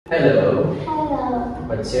Hello. Hello.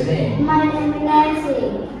 What's your name? My name is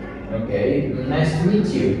Nancy. Okay. Nice to meet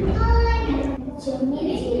you. Nice to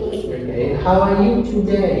meet you. Okay. How are you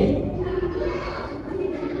today?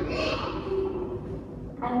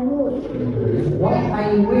 I'm good. What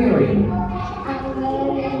are you wearing? I'm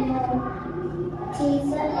wearing a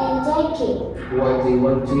t-shirt and jacket. What do you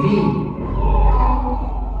want to be?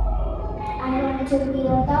 I want to be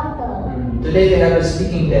a doctor. Today we have a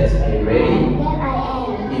speaking test. Are you ready? Yes, I am.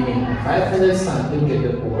 Give me 5 minutes time to get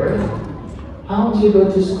the board. How do you go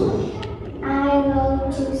to school? I go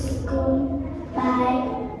to school by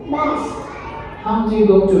bus. How do you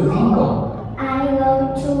go to Vincom? I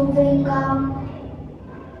go to Vietnam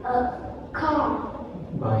car.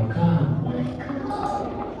 By car. By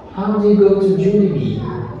car. How do you go to Jollibee?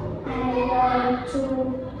 I go to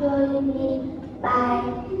Jollibee by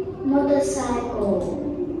motorcycle.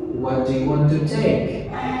 What do you want to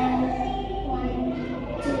take? I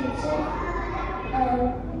want to take a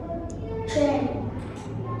train.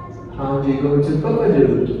 How do you go to Bogadu?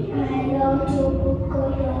 I go to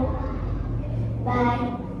Bogota by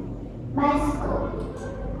bicycle.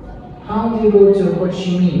 How do you go to Ho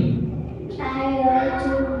Chi Minh? I go to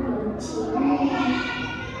Ho Chi Minh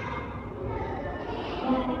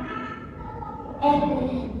by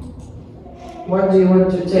airplane. What do you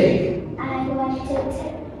want to take? I want to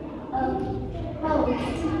take a boat.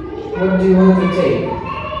 What do you want to take?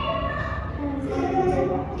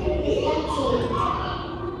 Taxi.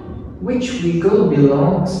 Which vehicle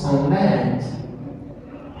belongs on land?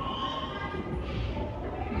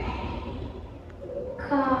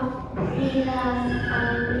 Car belong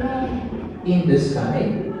on land. In the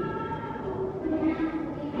sky?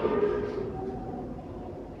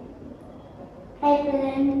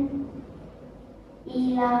 Airplane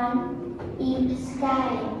belong in the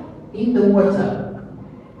sky. In the water?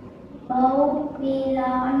 Boat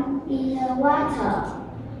belong in the water.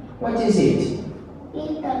 What is it?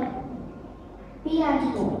 In the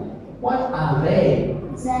piano. What are they?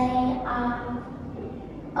 They are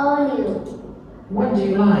olive. What do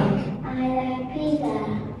you like? I like pizza.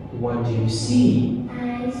 What do you see?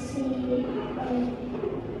 I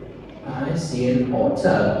I see an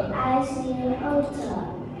otter. see otter.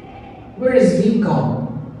 Where is Vincom?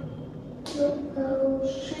 Go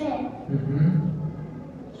straight.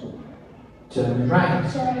 Turn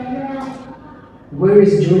right. Turn right. Where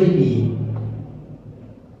is Jollibee?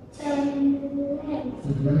 Turn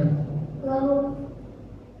left. Go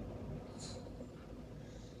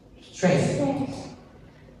Straight. straight.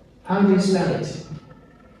 How do you spell it?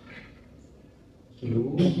 Q.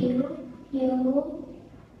 U E U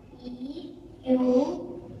E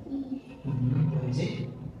What is it?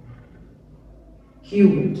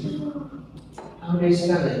 Q. Q How do you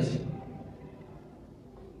spell it?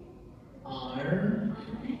 R.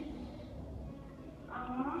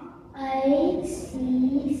 I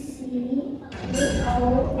C C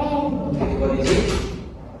O N. What is it?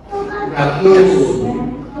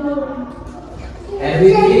 Raccoon. And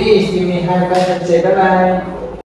we finish. Give me high five and say bye bye.